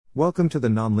Welcome to the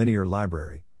Nonlinear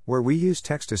Library, where we use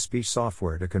text-to-speech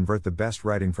software to convert the best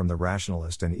writing from the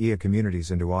Rationalist and EA communities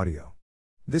into audio.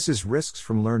 This is Risks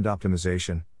from Learned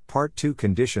Optimization, Part 2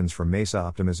 Conditions from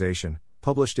Mesa-Optimization,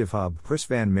 published evhub Chris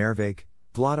van Merwijk,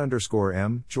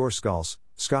 Vlad_M, Joar Skalse,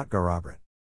 Scott Garrabrant.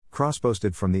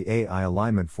 Crossposted from the AI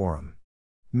Alignment Forum.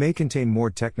 May contain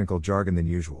more technical jargon than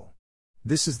usual.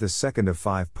 This is the second of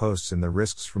 5 posts in the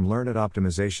Risks from Learned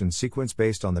Optimization sequence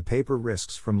based on the paper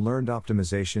Risks from Learned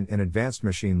Optimization in Advanced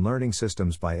Machine Learning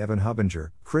Systems by Evan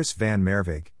Hubinger, Chris van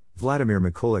Merwijk, Vladimir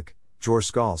Mikulik, Joar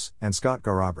Skalse, and Scott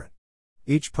Garrabrant.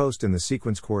 Each post in the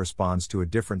sequence corresponds to a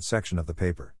different section of the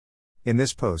paper. In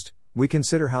this post, we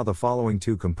consider how the following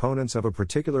 2 components of a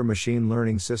particular machine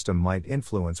learning system might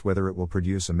influence whether it will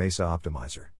produce a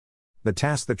mesa-optimizer. The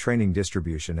task, the training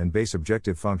distribution, and base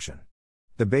objective function.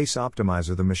 The base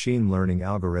optimizer, the machine learning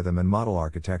algorithm and model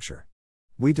architecture.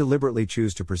 We deliberately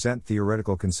choose to present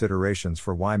theoretical considerations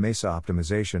for why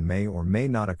mesa-optimization may or may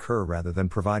not occur rather than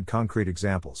provide concrete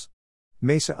examples.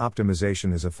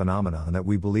 Mesa-optimization is a phenomenon that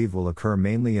we believe will occur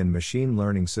mainly in machine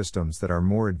learning systems that are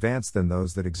more advanced than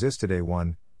those that exist today.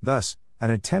 Thus,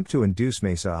 an attempt to induce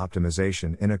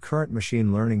mesa-optimization in a current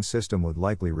machine learning system would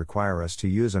likely require us to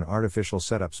use an artificial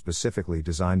setup specifically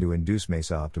designed to induce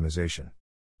mesa-optimization.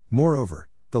 Moreover,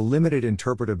 the limited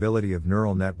interpretability of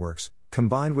neural networks,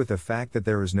 combined with the fact that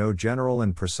there is no general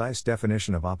and precise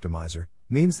definition of optimizer,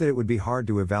 means that it would be hard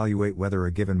to evaluate whether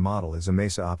a given model is a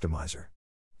mesa-optimizer.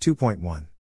 2.1.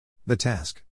 The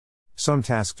task. Some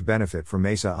tasks benefit from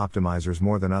mesa-optimizers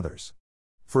more than others.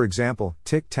 For example,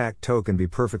 tic-tac-toe can be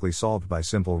perfectly solved by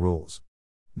simple rules.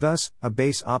 Thus, a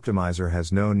base optimizer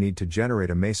has no need to generate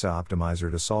a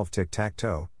mesa-optimizer to solve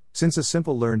tic-tac-toe, since a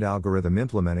simple learned algorithm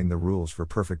implementing the rules for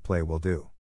perfect play will do.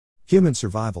 Human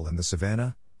survival in the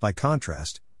savanna, by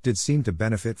contrast, did seem to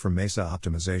benefit from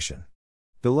mesa-optimization.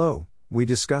 Below, we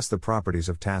discuss the properties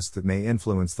of tasks that may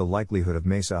influence the likelihood of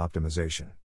mesa-optimization.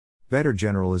 Better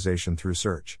generalization through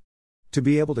search. To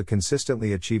be able to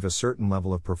consistently achieve a certain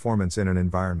level of performance in an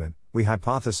environment, we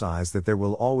hypothesize that there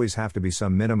will always have to be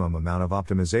some minimum amount of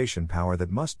optimization power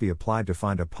that must be applied to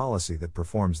find a policy that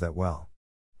performs that well.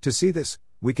 To see this,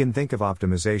 we can think of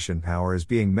optimization power as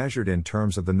being measured in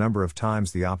terms of the number of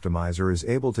times the optimizer is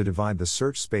able to divide the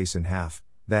search space in half,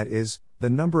 that is, the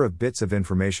number of bits of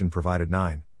information provided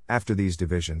 9. After these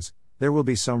divisions, there will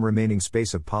be some remaining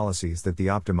space of policies that the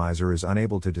optimizer is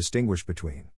unable to distinguish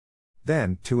between.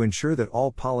 Then, to ensure that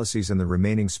all policies in the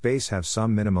remaining space have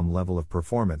some minimum level of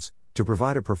performance, to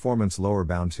provide a performance lower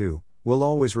bound to, will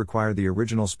always require the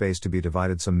original space to be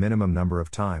divided some minimum number of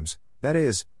times, that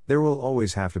is, there will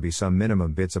always have to be some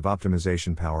minimum bits of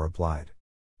optimization power applied.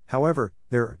 However,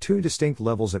 there are 2 distinct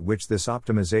levels at which this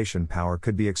optimization power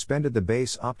could be expended. The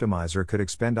base optimizer could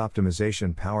expend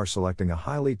optimization power selecting a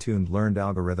highly tuned learned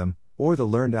algorithm, or the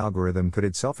learned algorithm could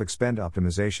itself expend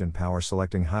optimization power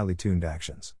selecting highly tuned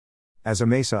actions. As a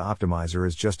mesa-optimizer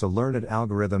is just a learned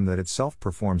algorithm that itself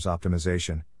performs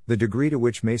optimization, the degree to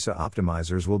which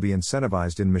mesa-optimizers will be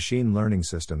incentivized in machine learning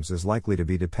systems is likely to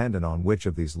be dependent on which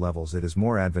of these levels it is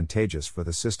more advantageous for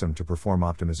the system to perform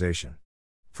optimization.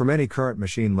 For many current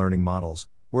machine learning models,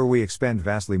 where we expend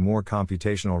vastly more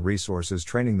computational resources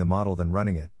training the model than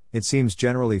running it, it seems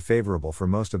generally favorable for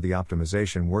most of the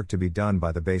optimization work to be done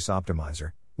by the base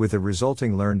optimizer, with the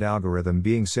resulting learned algorithm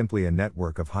being simply a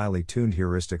network of highly tuned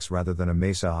heuristics rather than a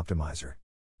mesa-optimizer.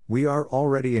 We are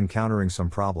already encountering some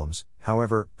problems,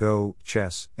 however, Go,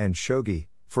 chess, and shogi,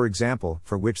 for example,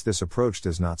 for which this approach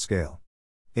does not scale.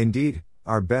 Indeed,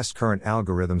 our best current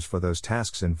algorithms for those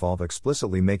tasks involve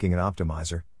explicitly making an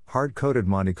optimizer, hard-coded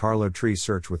Monte Carlo tree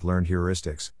search with learned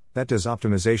heuristics, that does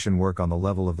optimization work on the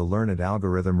level of the learned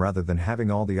algorithm rather than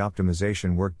having all the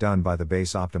optimization work done by the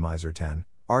base optimizer. 10.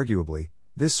 Arguably,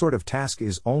 this sort of task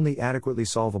is only adequately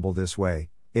solvable this way.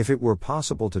 If it were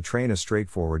possible to train a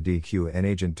straightforward DQN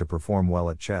agent to perform well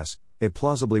at chess, it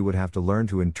plausibly would have to learn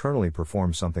to internally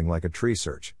perform something like a tree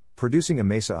search, producing a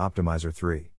mesa-optimizer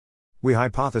 3. We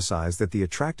hypothesize that the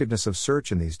attractiveness of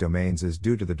search in these domains is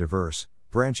due to the diverse,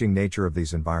 branching nature of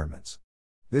these environments.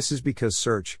 This is because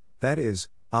search, that is,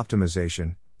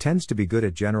 optimization, tends to be good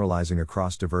at generalizing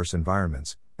across diverse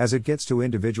environments, as it gets to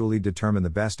individually determine the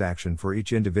best action for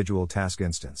each individual task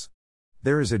instance.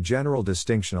 There is a general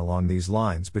distinction along these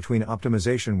lines between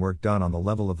optimization work done on the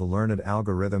level of the learned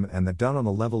algorithm and that done on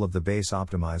the level of the base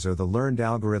optimizer. The learned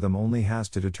algorithm only has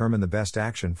to determine the best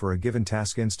action for a given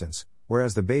task instance,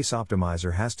 whereas the base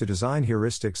optimizer has to design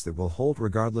heuristics that will hold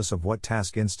regardless of what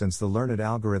task instance the learned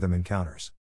algorithm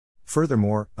encounters.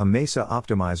 Furthermore, a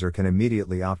mesa-optimizer can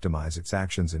immediately optimize its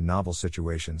actions in novel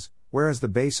situations, whereas the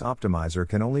base optimizer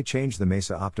can only change the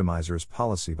mesa-optimizer's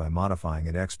policy by modifying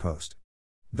it ex post.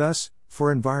 Thus,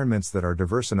 for environments that are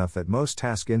diverse enough that most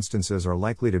task instances are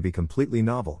likely to be completely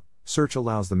novel, search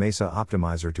allows the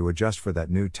mesa-optimizer to adjust for that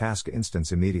new task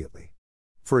instance immediately.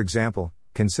 For example,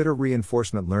 consider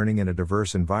reinforcement learning in a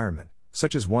diverse environment,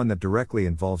 such as one that directly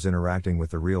involves interacting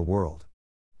with the real world.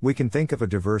 We can think of a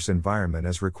diverse environment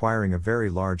as requiring a very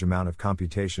large amount of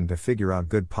computation to figure out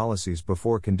good policies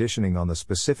before conditioning on the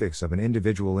specifics of an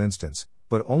individual instance,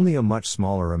 but only a much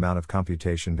smaller amount of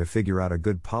computation to figure out a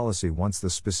good policy once the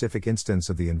specific instance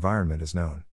of the environment is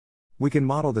known. We can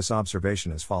model this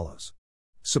observation as follows.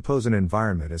 Suppose an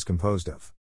environment is composed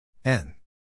of n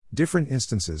different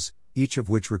instances, each of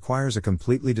which requires a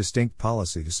completely distinct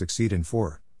policy to succeed in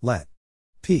for, let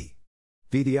p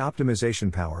be the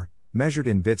optimization power, measured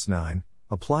in bits 9,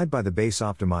 applied by the base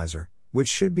optimizer, which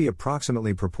should be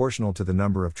approximately proportional to the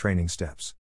number of training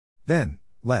steps. Then,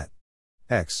 let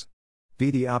x be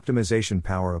the optimization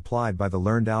power applied by the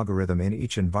learned algorithm in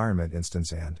each environment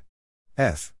instance and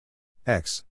f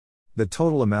x the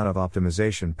total amount of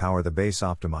optimization power the base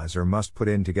optimizer must put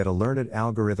in to get a learned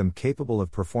algorithm capable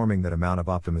of performing that amount of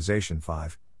optimization.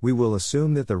 5. We will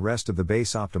assume that the rest of the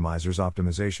base optimizer's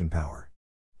optimization power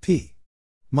p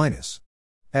minus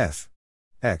f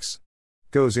x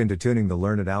goes into tuning the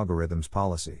learned algorithm's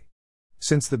policy.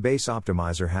 Since the base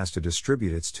optimizer has to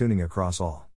distribute its tuning across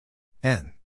all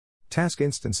n task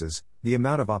instances, the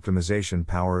amount of optimization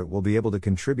power it will be able to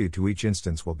contribute to each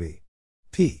instance will be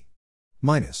p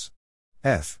minus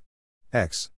f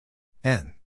x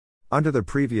n, under the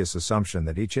previous assumption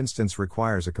that each instance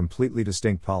requires a completely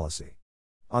distinct policy.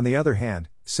 On the other hand,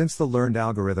 since the learned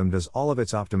algorithm does all of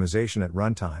its optimization at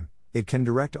runtime, it can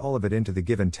direct all of it into the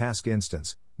given task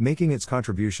instance, making its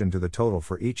contribution to the total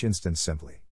for each instance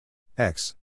simply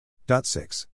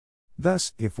x.6.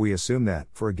 Thus, if we assume that,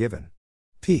 for a given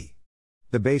p,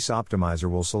 the base optimizer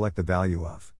will select the value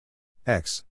of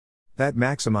x that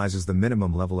maximizes the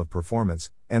minimum level of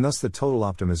performance, and thus the total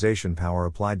optimization power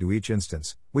applied to each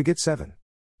instance, we get 7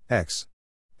 x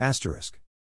asterisk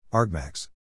argmax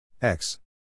x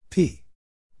p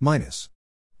minus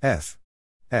f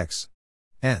x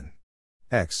n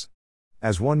x.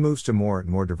 As one moves to more and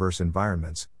more diverse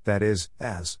environments, that is,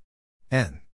 as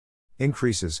n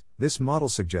increases, this model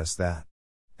suggests that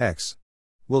x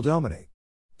will dominate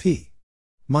p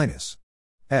minus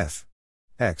f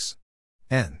x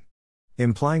n,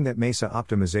 implying that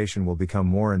mesa-optimization will become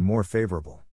more and more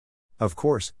favorable. Of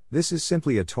course, this is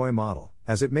simply a toy model,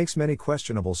 as it makes many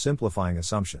questionable simplifying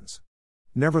assumptions.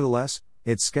 Nevertheless,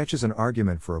 it sketches an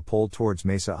argument for a pull towards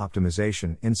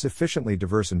mesa-optimization in sufficiently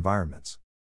diverse environments.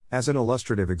 As an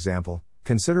illustrative example,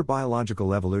 consider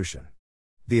biological evolution.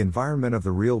 The environment of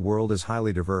the real world is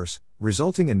highly diverse,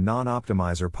 resulting in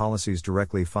non-optimizer policies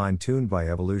directly fine-tuned by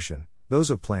evolution, those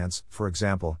of plants, for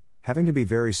example, having to be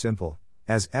very simple,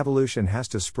 as evolution has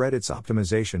to spread its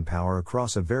optimization power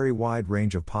across a very wide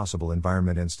range of possible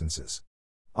environment instances.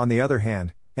 On the other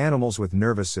hand, animals with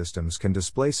nervous systems can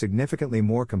display significantly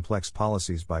more complex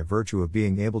policies by virtue of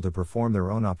being able to perform their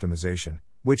own optimization,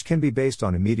 which can be based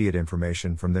on immediate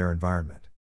information from their environment.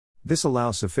 This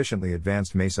allows sufficiently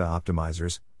advanced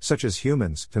mesa-optimizers, such as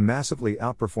humans, to massively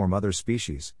outperform other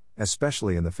species,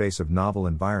 especially in the face of novel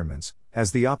environments,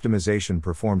 as the optimization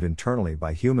performed internally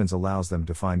by humans allows them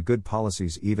to find good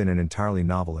policies even in entirely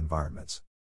novel environments.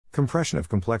 Compression of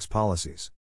complex policies.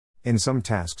 In some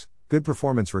tasks, good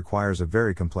performance requires a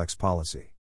very complex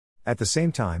policy. At the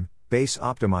same time, base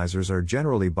optimizers are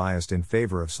generally biased in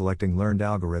favor of selecting learned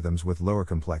algorithms with lower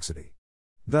complexity.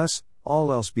 Thus,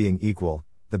 all else being equal,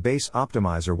 the base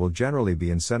optimizer will generally be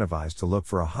incentivized to look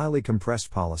for a highly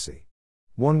compressed policy.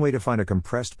 One way to find a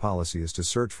compressed policy is to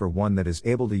search for one that is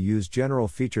able to use general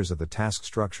features of the task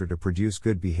structure to produce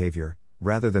good behavior,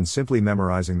 rather than simply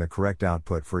memorizing the correct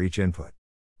output for each input.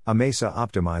 A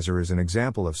mesa-optimizer is an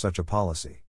example of such a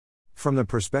policy. From the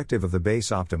perspective of the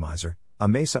base optimizer, a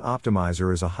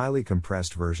mesa-optimizer is a highly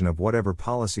compressed version of whatever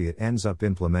policy it ends up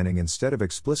implementing. Instead of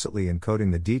explicitly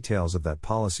encoding the details of that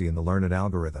policy in the learned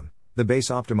algorithm, the base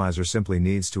optimizer simply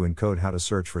needs to encode how to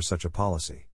search for such a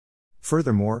policy.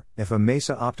 Furthermore, if a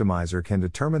mesa-optimizer can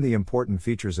determine the important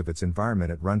features of its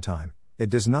environment at runtime, it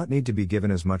does not need to be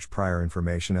given as much prior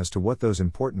information as to what those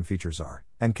important features are,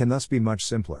 and can thus be much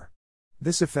simpler.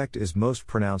 This effect is most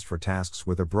pronounced for tasks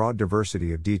with a broad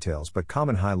diversity of details but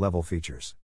common high-level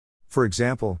features. For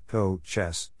example, Go,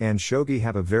 chess, and shogi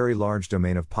have a very large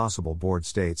domain of possible board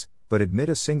states, but admit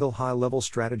a single high-level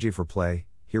strategy for play,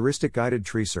 heuristic guided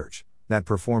tree search, that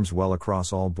performs well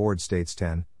across all board states.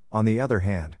 10. On the other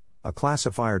hand, a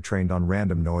classifier trained on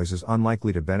random noise is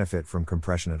unlikely to benefit from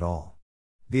compression at all.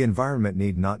 The environment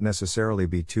need not necessarily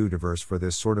be too diverse for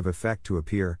this sort of effect to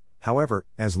appear, however,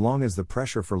 as long as the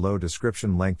pressure for low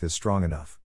description length is strong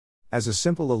enough. As a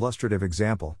simple illustrative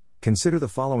example, consider the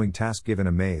following task given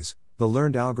a maze. The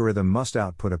learned algorithm must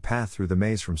output a path through the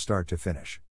maze from start to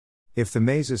finish. If the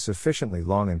maze is sufficiently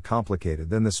long and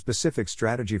complicated, then the specific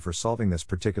strategy for solving this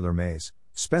particular maze,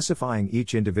 specifying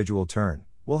each individual turn,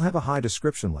 will have a high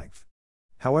description length.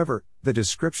 However, the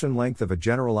description length of a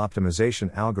general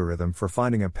optimization algorithm for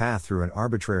finding a path through an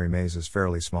arbitrary maze is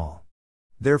fairly small.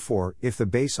 Therefore, if the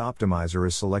base optimizer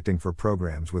is selecting for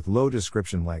programs with low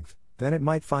description length, then it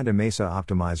might find a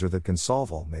mesa-optimizer that can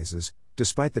solve all mazes,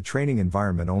 despite the training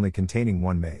environment only containing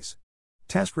one maze.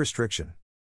 Task restriction.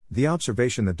 The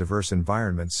observation that diverse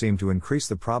environments seem to increase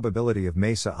the probability of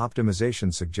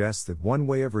mesa-optimization suggests that one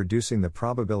way of reducing the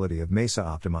probability of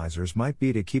mesa-optimizers might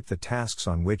be to keep the tasks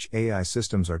on which AI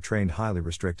systems are trained highly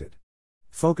restricted.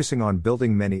 Focusing on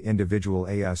building many individual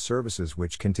AI services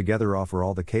which can together offer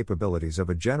all the capabilities of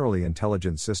a generally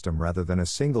intelligent system rather than a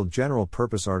single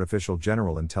general-purpose artificial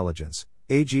general intelligence,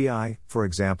 AGI, for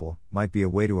example, might be a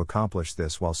way to accomplish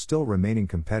this while still remaining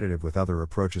competitive with other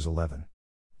approaches. 11.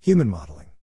 Human modeling.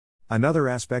 Another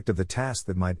aspect of the task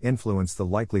that might influence the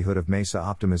likelihood of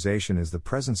mesa-optimization is the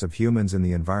presence of humans in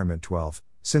the environment. 12.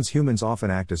 Since humans often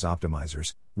act as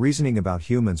optimizers, reasoning about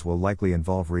humans will likely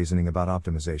involve reasoning about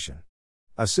optimization.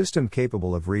 A system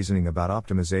capable of reasoning about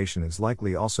optimization is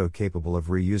likely also capable of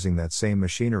reusing that same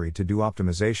machinery to do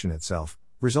optimization itself,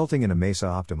 resulting in a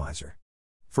mesa-optimizer.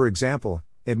 For example,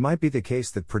 it might be the case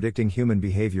that predicting human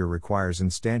behavior requires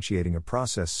instantiating a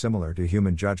process similar to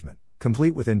human judgment,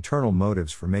 complete with internal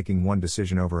motives for making one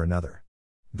decision over another.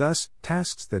 Thus,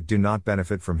 tasks that do not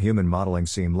benefit from human modeling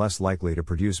seem less likely to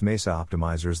produce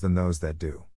mesa-optimizers than those that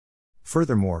do.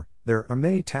 Furthermore, there are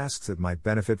many tasks that might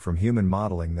benefit from human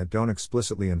modeling that don't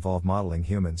explicitly involve modeling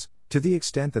humans, to the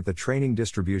extent that the training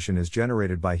distribution is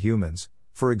generated by humans.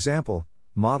 For example,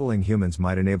 modeling humans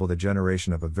might enable the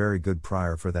generation of a very good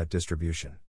prior for that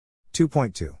distribution.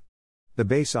 2.2. The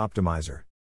base optimizer.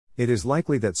 It is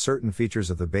likely that certain features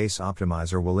of the base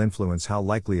optimizer will influence how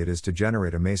likely it is to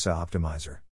generate a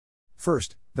mesa-optimizer.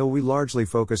 First, though we largely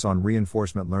focus on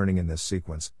reinforcement learning in this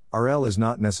sequence, RL is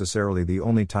not necessarily the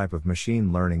only type of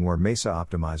machine learning where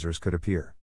mesa-optimizers could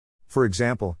appear. For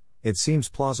example, it seems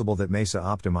plausible that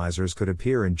mesa-optimizers could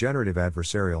appear in generative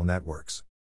adversarial networks.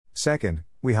 Second,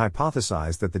 we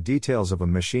hypothesize that the details of a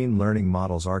machine learning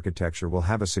model's architecture will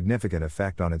have a significant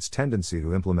effect on its tendency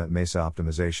to implement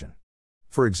mesa-optimization.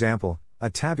 For example, a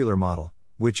tabular model,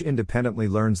 which independently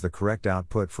learns the correct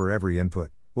output for every input,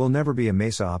 will never be a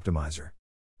mesa-optimizer.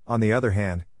 On the other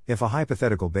hand, if a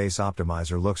hypothetical base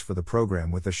optimizer looks for the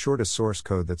program with the shortest source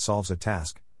code that solves a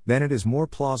task, then it is more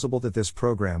plausible that this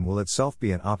program will itself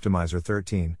be an optimizer.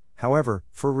 13. However,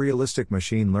 for realistic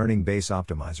machine learning base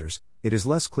optimizers, it is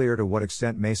less clear to what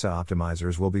extent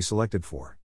mesa-optimizers will be selected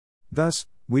for. Thus,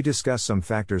 we discuss some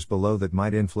factors below that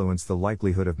might influence the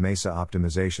likelihood of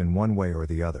mesa-optimization one way or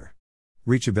the other.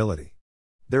 Reachability.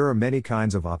 There are many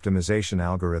kinds of optimization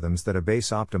algorithms that a base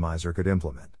optimizer could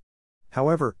implement.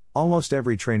 However, almost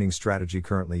every training strategy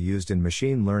currently used in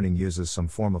machine learning uses some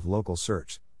form of local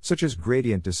search, such as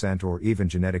gradient descent or even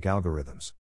genetic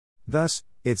algorithms. Thus,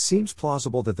 it seems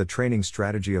plausible that the training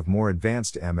strategy of more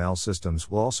advanced ML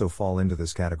systems will also fall into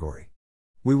this category.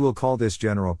 We will call this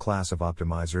general class of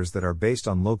optimizers that are based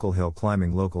on local hill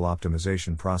climbing local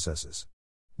optimization processes.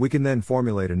 We can then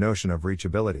formulate a notion of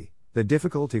reachability, the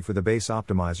difficulty for the base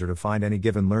optimizer to find any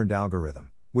given learned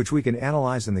algorithm, which we can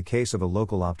analyze in the case of a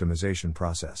local optimization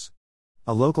process.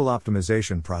 A local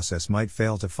optimization process might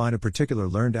fail to find a particular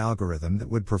learned algorithm that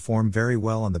would perform very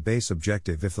well on the base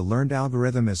objective if the learned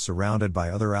algorithm is surrounded by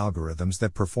other algorithms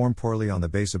that perform poorly on the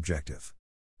base objective.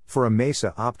 For a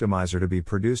mesa-optimizer to be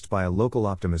produced by a local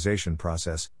optimization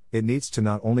process, it needs to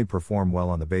not only perform well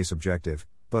on the base objective,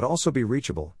 but also be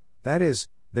reachable. That is,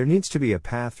 there needs to be a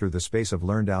path through the space of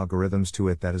learned algorithms to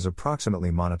it that is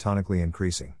approximately monotonically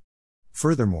increasing.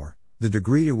 Furthermore, the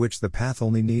degree to which the path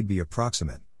only need be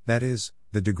approximate, that is,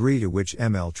 the degree to which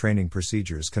ML training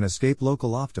procedures can escape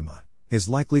local optima, is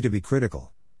likely to be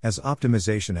critical, as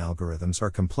optimization algorithms are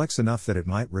complex enough that it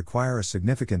might require a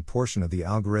significant portion of the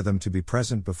algorithm to be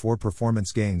present before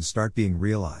performance gains start being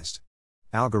realized.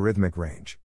 Algorithmic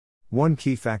range. One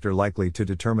key factor likely to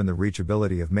determine the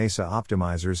reachability of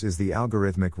mesa-optimizers is the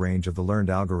algorithmic range of the learned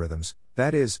algorithms,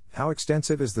 that is, how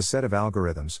extensive is the set of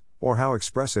algorithms, or how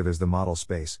expressive is the model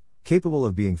space, capable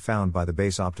of being found by the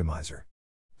base optimizer.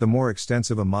 The more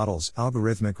extensive a model's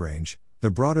algorithmic range,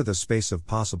 the broader the space of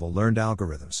possible learned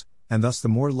algorithms, and thus the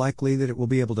more likely that it will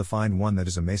be able to find one that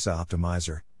is a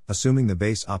mesa-optimizer, assuming the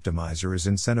base optimizer is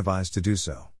incentivized to do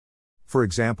so. For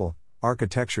example,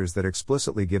 architectures that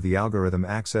explicitly give the algorithm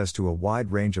access to a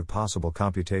wide range of possible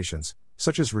computations,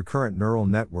 such as recurrent neural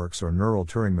networks or neural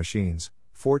Turing machines,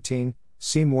 14,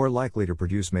 seem more likely to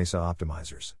produce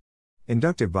mesa-optimizers.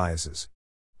 Inductive biases.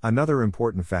 Another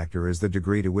important factor is the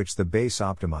degree to which the base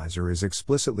optimizer is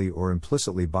explicitly or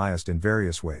implicitly biased in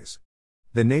various ways.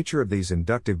 The nature of these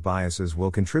inductive biases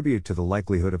will contribute to the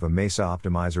likelihood of a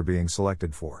mesa-optimizer being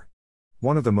selected for.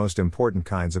 One of the most important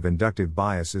kinds of inductive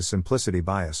bias is simplicity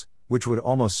bias, which would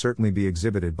almost certainly be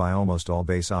exhibited by almost all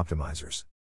base optimizers.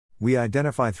 We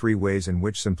identify 3 ways in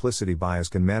which simplicity bias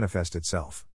can manifest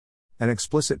itself. An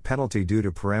explicit penalty due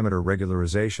to parameter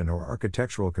regularization or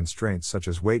architectural constraints such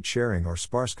as weight sharing or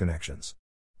sparse connections.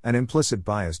 An implicit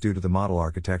bias due to the model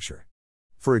architecture.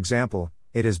 For example,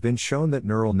 it has been shown that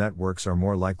neural networks are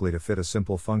more likely to fit a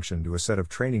simple function to a set of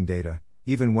training data,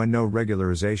 even when no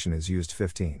regularization is used.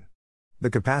 15. The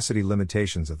capacity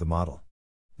limitations of the model.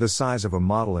 The size of a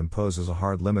model imposes a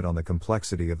hard limit on the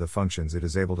complexity of the functions it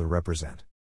is able to represent.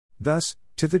 Thus,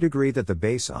 to the degree that the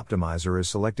base optimizer is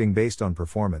selecting based on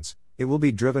performance, it will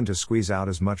be driven to squeeze out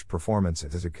as much performance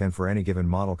as it can for any given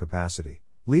model capacity,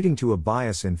 leading to a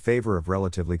bias in favor of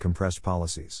relatively compressed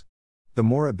policies. The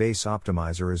more a base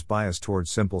optimizer is biased towards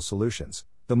simple solutions,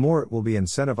 the more it will be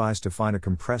incentivized to find a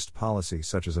compressed policy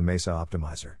such as a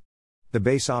mesa-optimizer. The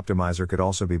base optimizer could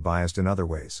also be biased in other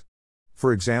ways.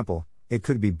 For example, it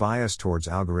could be biased towards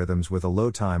algorithms with a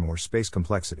low time or space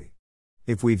complexity.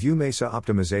 If we view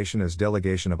mesa-optimization as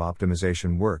delegation of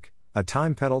optimization work, a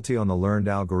time penalty on the learned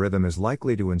algorithm is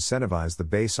likely to incentivize the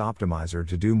base optimizer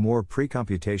to do more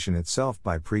pre-computation itself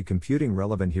by pre-computing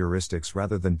relevant heuristics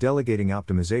rather than delegating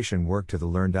optimization work to the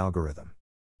learned algorithm.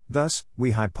 Thus,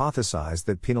 we hypothesize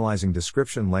that penalizing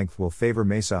description length will favor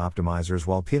mesa-optimizers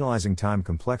while penalizing time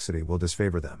complexity will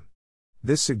disfavor them.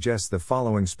 This suggests the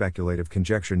following speculative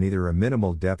conjecture: neither a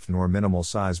minimal depth nor minimal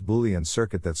size Boolean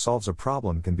circuit that solves a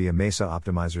problem can be a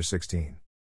mesa-optimizer. 16.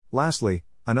 Lastly,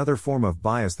 another form of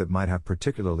bias that might have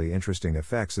particularly interesting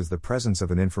effects is the presence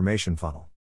of an information funnel.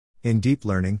 In deep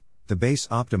learning, the base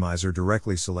optimizer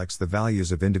directly selects the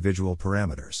values of individual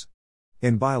parameters.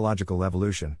 In biological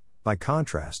evolution, by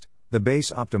contrast, the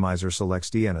base optimizer selects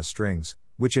DNA strings,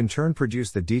 which in turn produce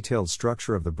the detailed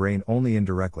structure of the brain only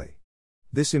indirectly.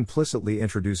 This implicitly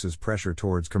introduces pressure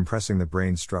towards compressing the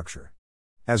brain structure.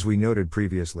 As we noted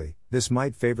previously, this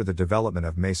might favor the development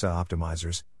of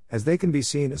mesa-optimizers, as they can be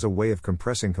seen as a way of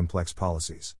compressing complex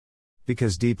policies.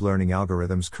 Because deep learning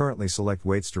algorithms currently select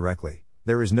weights directly,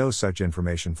 there is no such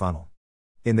information funnel.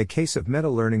 In the case of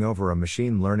meta-learning over a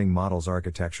machine learning model's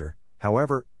architecture,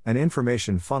 however, an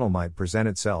information funnel might present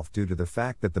itself due to the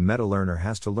fact that the meta-learner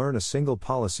has to learn a single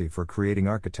policy for creating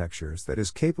architectures that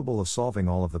is capable of solving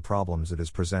all of the problems it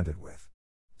is presented with.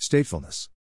 Statefulness.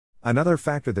 Another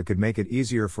factor that could make it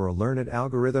easier for a learned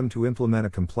algorithm to implement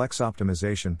a complex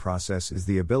optimization process is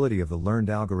the ability of the learned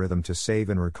algorithm to save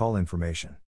and recall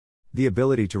information. The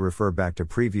ability to refer back to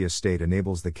previous state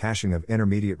enables the caching of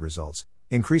intermediate results,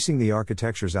 increasing the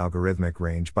architecture's algorithmic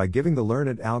range by giving the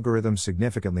learned algorithm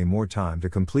significantly more time to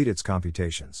complete its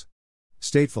computations.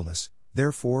 Statefulness,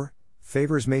 therefore,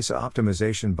 favors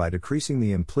mesa-optimization by decreasing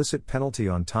the implicit penalty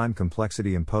on time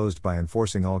complexity imposed by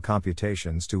enforcing all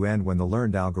computations to end when the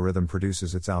learned algorithm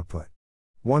produces its output.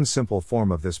 One simple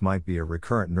form of this might be a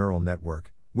recurrent neural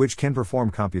network, which can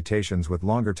perform computations with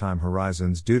longer time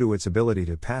horizons due to its ability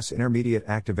to pass intermediate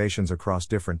activations across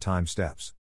different time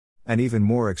steps. An even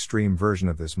more extreme version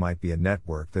of this might be a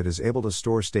network that is able to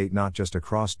store state not just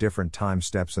across different time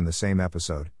steps in the same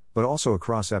episode, but also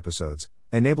across episodes,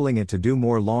 enabling it to do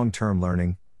more long-term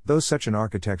learning, though such an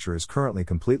architecture is currently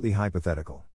completely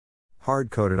hypothetical.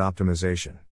 Hard-coded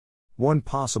optimization. One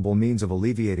possible means of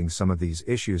alleviating some of these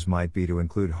issues might be to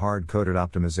include hard-coded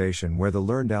optimization where the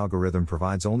learned algorithm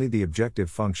provides only the objective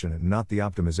function and not the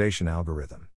optimization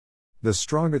algorithm. The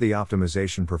stronger the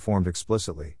optimization performed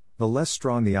explicitly, the less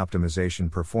strong the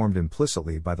optimization performed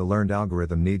implicitly by the learned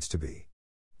algorithm needs to be.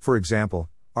 For example,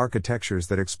 architectures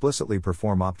that explicitly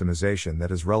perform optimization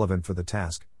that is relevant for the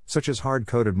task, such as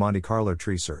hard-coded Monte Carlo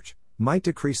tree search, might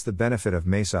decrease the benefit of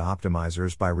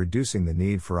mesa-optimizers by reducing the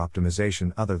need for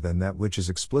optimization other than that which is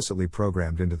explicitly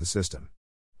programmed into the system.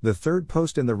 The third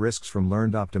post in the Risks from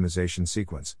Learned Optimization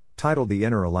sequence, titled The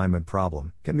Inner Alignment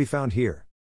Problem, can be found here.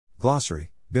 Glossary,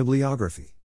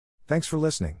 Bibliography. Thanks for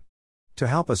listening. To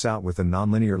help us out with the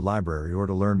Nonlinear Library or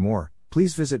to learn more,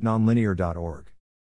 please visit nonlinear.org.